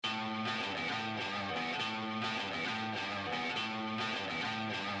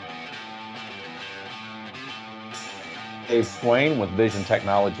Dave Swain with Vision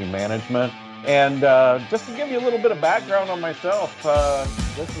Technology Management. And just to give you a little bit of background on myself,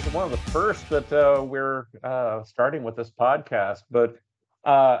 this is one of the first that we're starting with this podcast. But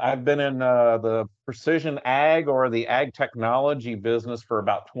I've been in the precision ag or the ag technology business for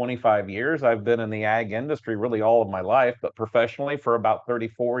about 25 years. I've been in the ag industry really all of my life, but professionally for about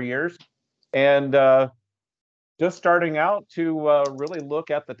 34 years. And just starting out to really look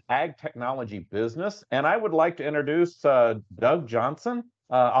at the ag technology business. And I would like to introduce Doug Johnson.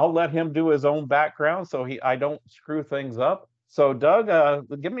 I'll let him do his own background so I don't screw things up. So Doug,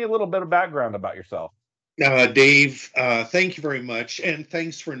 give me a little bit of background about yourself. Dave, thank you very much. And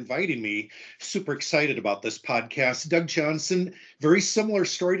thanks for inviting me. Super excited about this podcast. Doug Johnson, very similar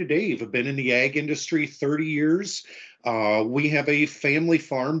story to Dave. I've been in the ag industry 30 years. We have a family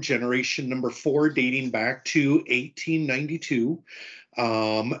farm, generation number 4, dating back to 1892.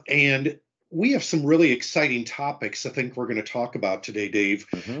 And we have some really exciting topics I think we're going to talk about today, Dave.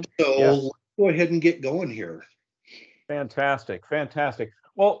 So Yes. let's go ahead and get going here. Fantastic, fantastic.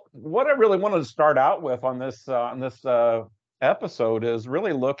 Well, what I really wanted to start out with on this episode is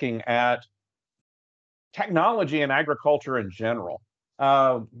really looking at technology and agriculture in general.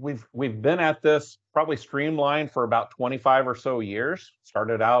 We've been at this probably streamlined for about 25 or so years.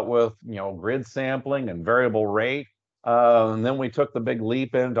 Started out with grid sampling and variable rate, and then we took the big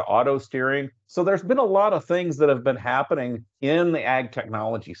leap into auto steering. So there's been a lot of things that have been happening in the ag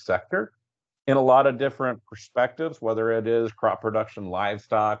technology sector in a lot of different perspectives, whether it is crop production,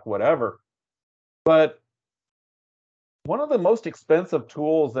 livestock, whatever. But one of the most expensive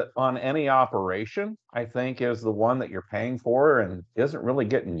tools that on any operation, I think, is the one that you're paying for and isn't really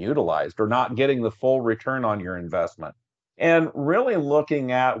getting utilized or not getting the full return on your investment. And really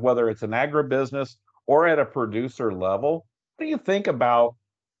looking at whether it's an agribusiness or at a producer level, what do you think about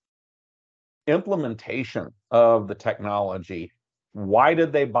implementation of the technology? Why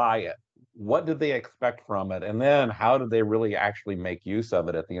did they buy it? What did they expect from it? And then how did they really actually make use of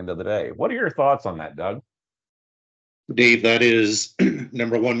it at the end of the day? What are your thoughts on that, Doug? Dave, that is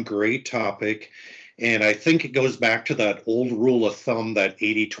number one, great topic. And I think it goes back to that old rule of thumb, that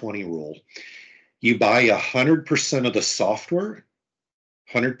 80-20 rule. You buy 100% of the software,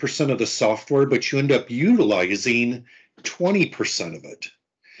 100% of the software, but you end up utilizing 20% of it.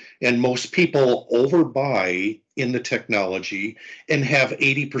 And most people overbuy in the technology and have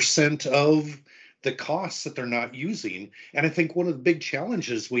 80% of the costs that they're not using. And I think one of the big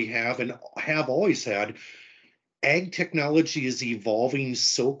challenges we have and have always had, ag technology is evolving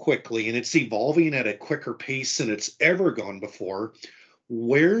so quickly, and it's evolving at a quicker pace than it's ever gone before.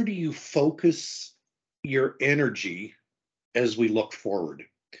 Where do you focus your energy as we look forward?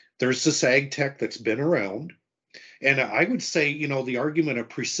 There's this ag tech that's been around. And I would say, the argument of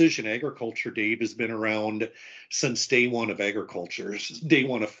precision agriculture, Dave, has been around since day one of agriculture, day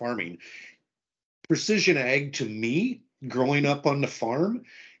one of farming. Precision ag, to me, growing up on the farm,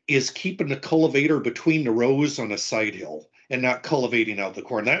 is keeping the cultivator between the rows on a side hill and not cultivating out the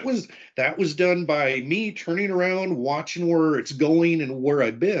corn. That was done by me turning around, watching where it's going and where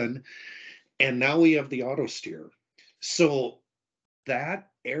I've been. And now we have the auto steer. So that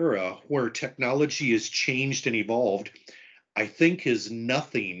era where technology has changed and evolved, I think is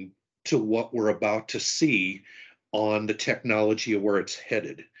nothing to what we're about to see on the technology of where it's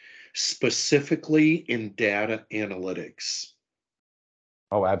headed, specifically in data analytics.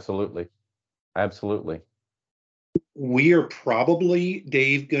 Oh, absolutely. Absolutely. We are probably,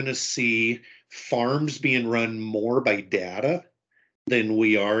 Dave, going to see farms being run more by data than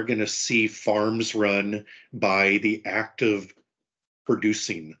we are going to see farms run by the act of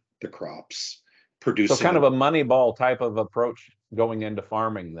producing the crops, So producing kind of them. a Moneyball type of approach going into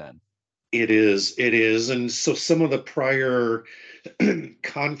farming then. It is. And so some of the prior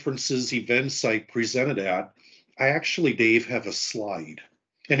conferences, events I presented at, I actually, Dave, have a slide.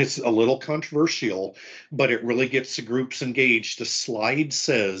 And it's a little controversial, but it really gets the groups engaged. The slide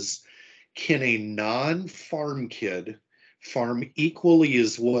says, can a non-farm kid farm equally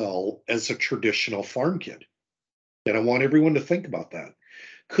as well as a traditional farm kid? And I want everyone to think about that.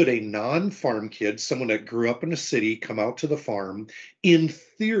 Could a non-farm kid, someone that grew up in a city, come out to the farm? In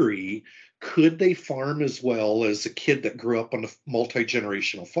theory, could they farm as well as a kid that grew up on a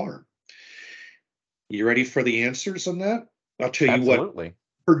multi-generational farm? You ready for the answers on that? I'll tell you what Absolutely.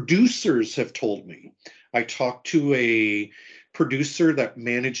 producers have told me. I talked to a producer that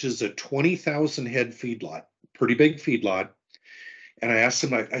manages a 20,000 head feedlot, pretty big feedlot. And I asked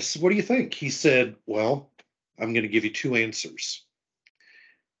him, I said, what do you think? He said, well, I'm going to give you two answers.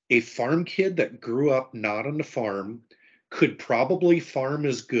 A farm kid that grew up not on the farm could probably farm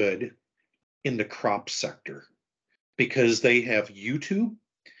as good in the crop sector because they have YouTube,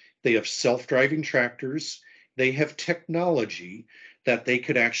 they have self-driving tractors, they have technology that they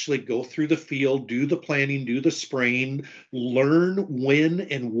could actually go through the field, do the planting, do the spraying, learn when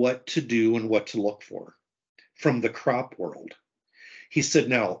and what to do and what to look for from the crop world. He said,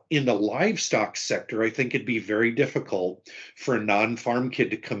 now in the livestock sector, I think it'd be very difficult for a non-farm kid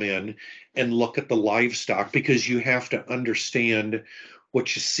to come in and look at the livestock because you have to understand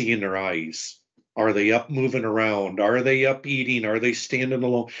what you see in their eyes. Are they up moving around? Are they up eating? Are they standing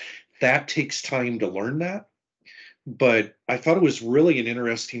alone? That takes time to learn that. But I thought it was really an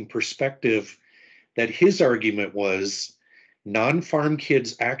interesting perspective that his argument was non-farm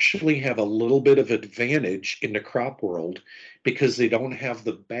kids actually have a little bit of advantage in the crop world because they don't have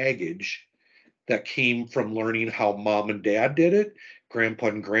the baggage that came from learning how mom and dad did it, grandpa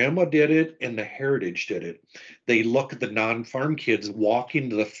and grandma did it, and the heritage did it. They look at the non-farm kids walking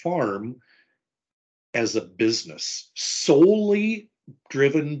to the farm as a business solely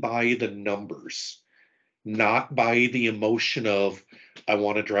driven by the numbers, not by the emotion of, I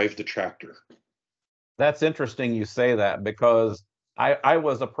want to drive the tractor. That's interesting you say that because I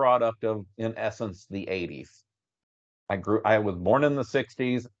was a product of, in essence, the 80s. I was born in the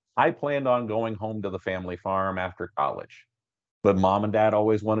 60s. I planned on going home to the family farm after college. But mom and dad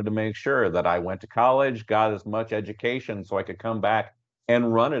always wanted to make sure that I went to college, got as much education so I could come back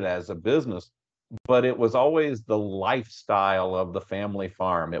and run it as a business. But it was always the lifestyle of the family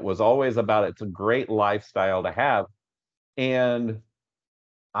farm. It was always about it's a great lifestyle to have. And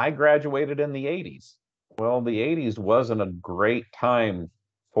I graduated in the 80s. Well, the 80s wasn't a great time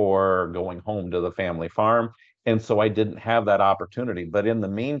for going home to the family farm. And so I didn't have that opportunity. But in the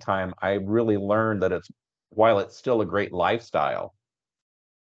meantime, I really learned that while it's still a great lifestyle,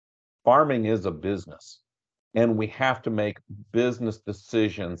 farming is a business. And we have to make business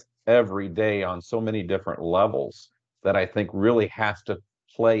decisions every day on so many different levels that I think really has to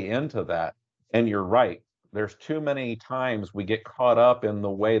play into that. And you're right. There's too many times we get caught up in the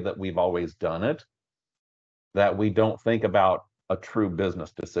way that we've always done it that we don't think about a true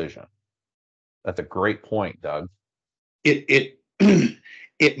business decision. That's a great point, Doug. It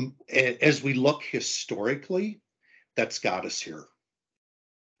as we look historically, that's got us here.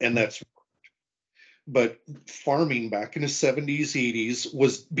 And that's, but farming back in the 70s, 80s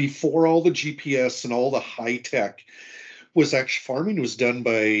was before all the GPS and all the high tech. Was actually, farming was done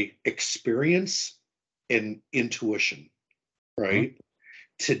by experience and intuition, right?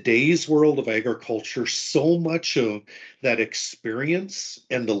 Today's world of agriculture, so much of that experience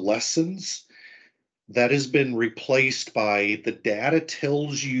and the lessons that has been replaced by the data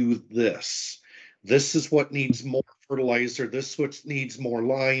tells you this. This is what needs more fertilizer, this what needs more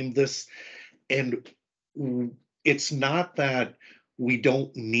lime, this. And it's not that we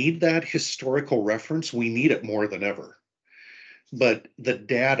don't need that historical reference, we need it more than ever. But the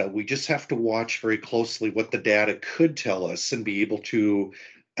data, we just have to watch very closely what the data could tell us and be able to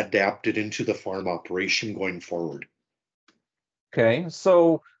adapt it into the farm operation going forward. Okay,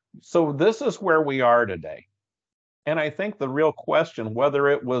 so this is where we are today. And I think the real question, whether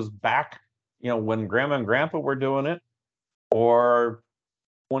it was back, when grandma and grandpa were doing it, or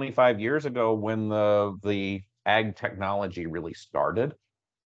 25 years ago when the ag technology really started,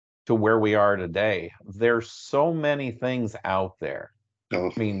 to where we are today, there's so many things out there. Oh.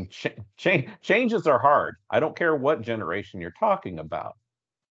 I mean, changes are hard. I don't care what generation you're talking about.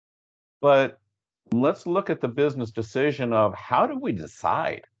 But let's look at the business decision of how do we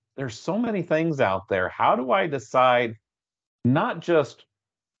decide? There's so many things out there. How do I decide not just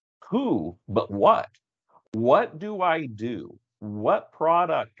who, but what? What do I do? What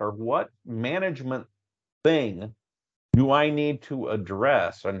product or what management thing do I need to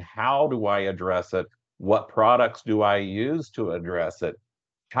address, and how do I address it? What products do I use to address it?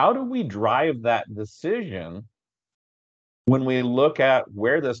 How do we drive that decision when we look at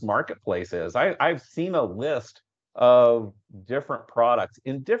where this marketplace is? I've seen a list of different products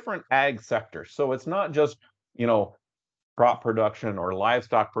in different ag sectors. So it's not just, crop production or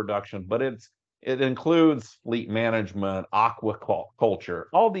livestock production, but it includes fleet management, aquaculture,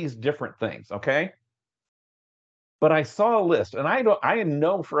 all these different things, okay? But I saw a list, and I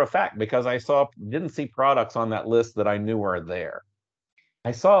know for a fact because didn't see products on that list that I knew were there.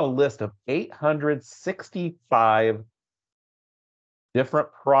 I saw a list of 865 different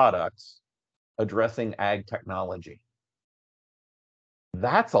products addressing ag technology.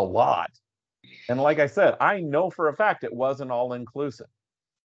 That's a lot. And like I said, I know for a fact it wasn't all inclusive.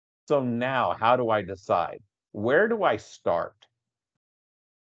 So now, how do I decide? Where do I start?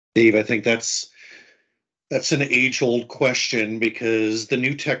 Dave, I think that's That's an age-old question because the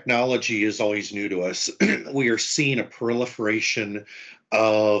new technology is always new to us. We are seeing a proliferation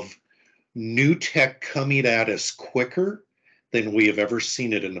of new tech coming at us quicker than we have ever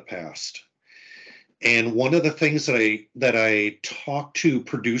seen it in the past. And one of the things that I talk to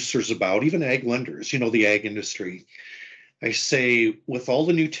producers about, even ag lenders, the ag industry, I say, with all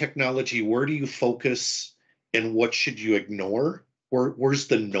the new technology, where do you focus and what should you ignore? Where's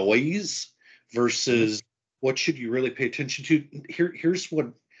the noise Mhm. versus what should you really pay attention to? Here's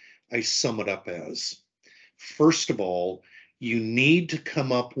what I sum it up as. First of all, you need to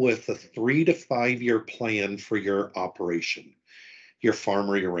come up with a 3 to 5 year plan for your operation, your farm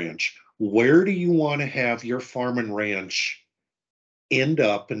or your ranch. Where do you want to have your farm and ranch end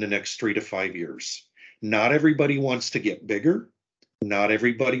up in the next 3 to 5 years? Not everybody wants to get bigger. Not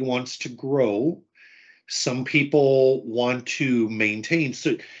everybody wants to grow. Some people want to maintain.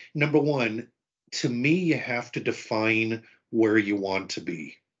 So, number one, to me, you have to define where you want to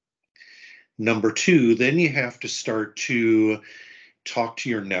be. Number two, then you have to start to talk to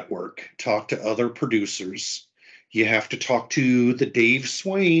your network, talk to other producers. You have to talk to the Dave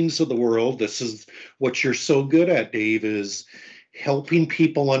Swains of the world. This is what you're so good at, Dave, is helping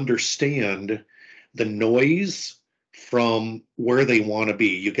people understand the noise from where they want to be.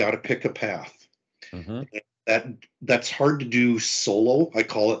 You got to pick a path. Mhm. That that's hard to do solo. I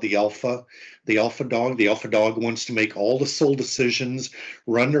call it the alpha dog. The alpha dog wants to make all the sole decisions,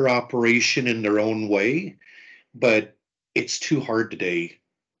 run their operation in their own way, but it's too hard today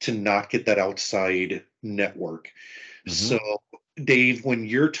to not get that outside network. So, Mhm. Dave, when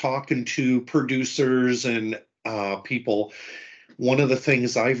you're talking to producers and people, one of the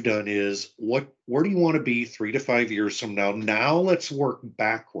things I've done is where do you want to be 3 to 5 years from now? Now let's work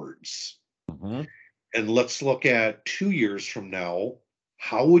backwards Mhm. and let's look at 2 years from now.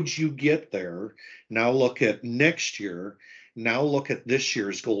 How would you get there? Now look at next year. Now look at this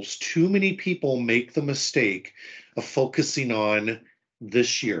year's goals. Too many people make the mistake of focusing on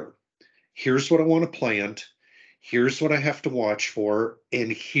this year. Here's what I want to plant. Here's what I have to watch for,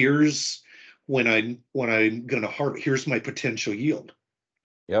 and here's when I'm going to harvest. Here's my potential yield.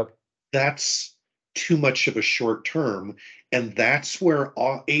 Yep. That's too much of a short term, and that's where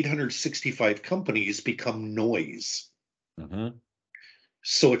all 865 companies become noise. Mhm.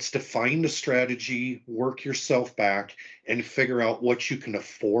 So it's to find a strategy, work yourself back, and figure out what you can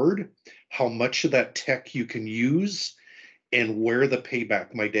afford, how much of that tech you can use, and where the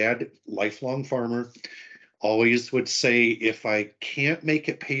payback. My dad, lifelong farmer, always would say, if I can't make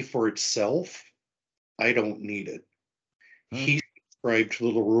it pay for itself, I don't need it. Mhm. He subscribed to the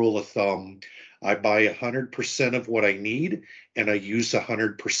little rule of thumb. I buy 100% of what I need and I use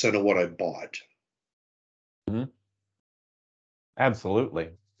 100% of what I bought. Mhm. Absolutely.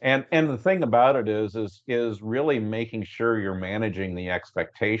 And the thing about it is really making sure you're managing the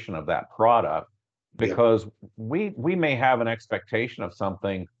expectation of that product, Yep. because we may have an expectation of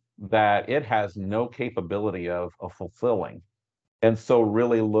something that it has no capability of fulfilling. And so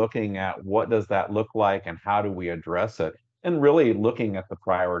really looking at what does that look like and how do we address it? And really looking at the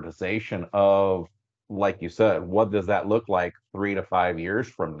prioritization of, like you said, what does that look like 3 to 5 years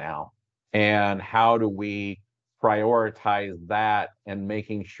from now? And how do we prioritize that and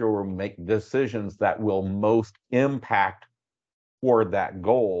making sure we make decisions that will most impact toward that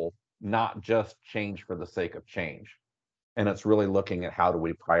goal, not just change for the sake of change. And it's really looking at how do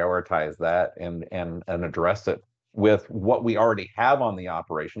we prioritize that and address it with what we already have on the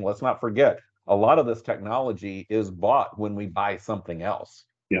operation. Let's not forget, a lot of this technology is bought when we buy something else.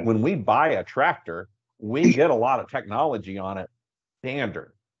 Yeah. When we buy a tractor, we get a lot of technology on it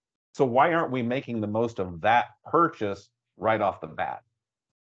standard. So why aren't we making the most of that purchase right off the bat?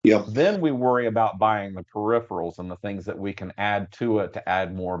 Yeah. Then we worry about buying the peripherals and the things that we can add to it to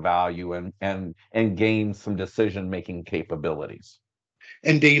add more value and gain some decision making capabilities.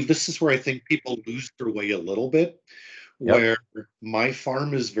 And Dave, this is where I think people lose their way a little bit, Yep. where my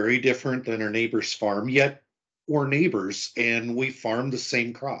farm is very different than our neighbor's farm, yet we're neighbors and we farm the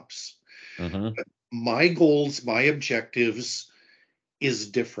same crops. Hmm. My goals, my objectives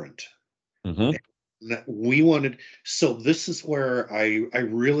is different. Hmm. That we wanted, so this is where I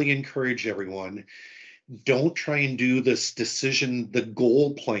really encourage everyone, don't try and do this decision, the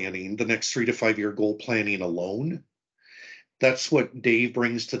goal planning, the next 3 to 5 year goal planning alone. That's what Dave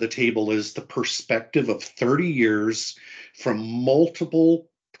brings to the table, is the perspective of 30 years from multiple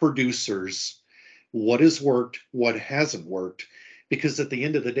producers, what has worked, what hasn't worked, because at the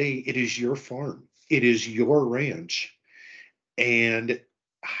end of the day, it is your farm, it is your ranch, and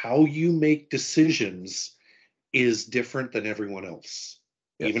how you make decisions is different than everyone else.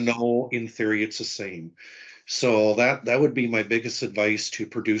 even Yes. though in theory it's the same. So that would be my biggest advice to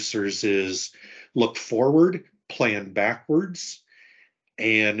producers is look forward, plan backwards,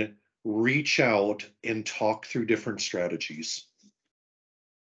 and reach out and talk through different strategies.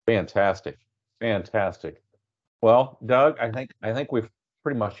 Fantastic. Fantastic. Well, Doug, I think we've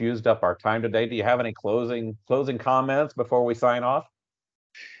pretty much used up our time today. Do you have any closing comments before we sign off?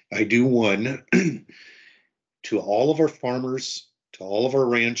 I do one to all of our farmers, to all of our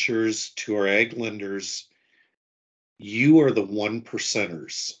ranchers, to our ag lenders. You are the one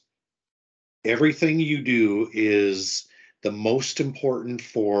percenters. Everything you do is the most important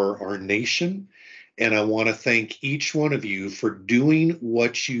for our nation. And I want to thank each one of you for doing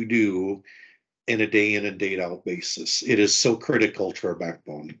what you do in a day in and day out basis. It is so critical to our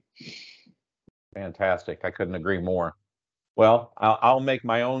backbone. Fantastic. I couldn't agree more. Well, I'll make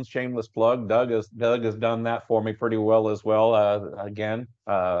my own shameless plug. Doug has done that for me pretty well as well. Again,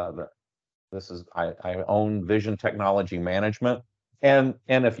 I own Vision Technology Management, and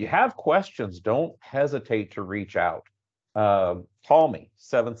if you have questions, don't hesitate to reach out. Call me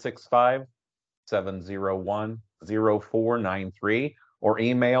 765-701-0493 or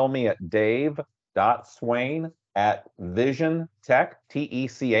email me at dave.swain@visiontech,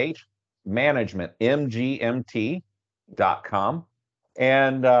 TECH, management, MGMT.com.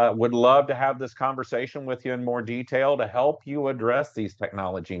 And would love to have this conversation with you in more detail to help you address these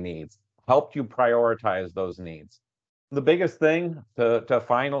technology needs, help you prioritize those needs. The biggest thing to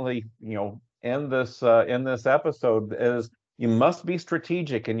finally, end this in this episode is you must be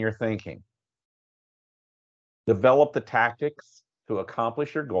strategic in your thinking. Develop the tactics to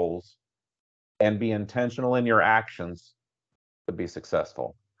accomplish your goals and be intentional in your actions to be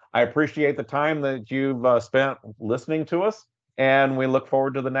successful. I appreciate the time that you've spent listening to us, and we look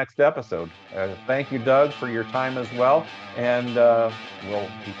forward to the next episode. Thank you, Doug, for your time as well, and we'll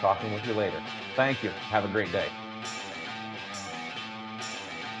be talking with you later. Thank you. Have a great day.